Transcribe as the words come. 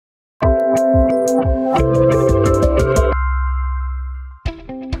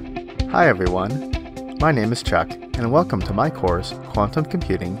Hi everyone, my name is Chuck, and welcome to my course, Quantum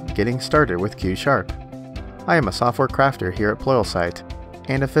Computing Getting Started with Q#. I am a software crafter here at Pluralsight,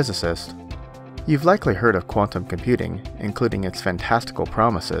 and a physicist. You've likely heard of quantum computing, including its fantastical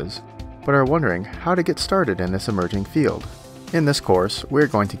promises, but are wondering how to get started in this emerging field. In this course, we're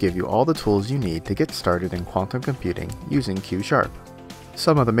going to give you all the tools you need to get started in quantum computing using Q#.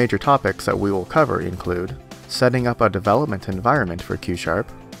 Some of the major topics that we will cover include setting up a development environment for Q#,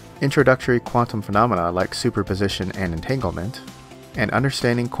 introductory quantum phenomena like superposition and entanglement, and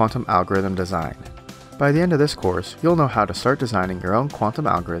understanding quantum algorithm design. By the end of this course, you'll know how to start designing your own quantum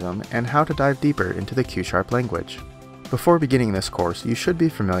algorithm and how to dive deeper into the Q# language. Before beginning this course, you should be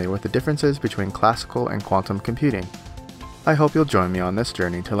familiar with the differences between classical and quantum computing. I hope you'll join me on this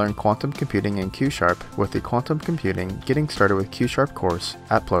journey to learn quantum computing in Q# with the Quantum Computing Getting Started with Q# course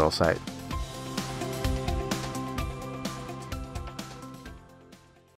at Pluralsight.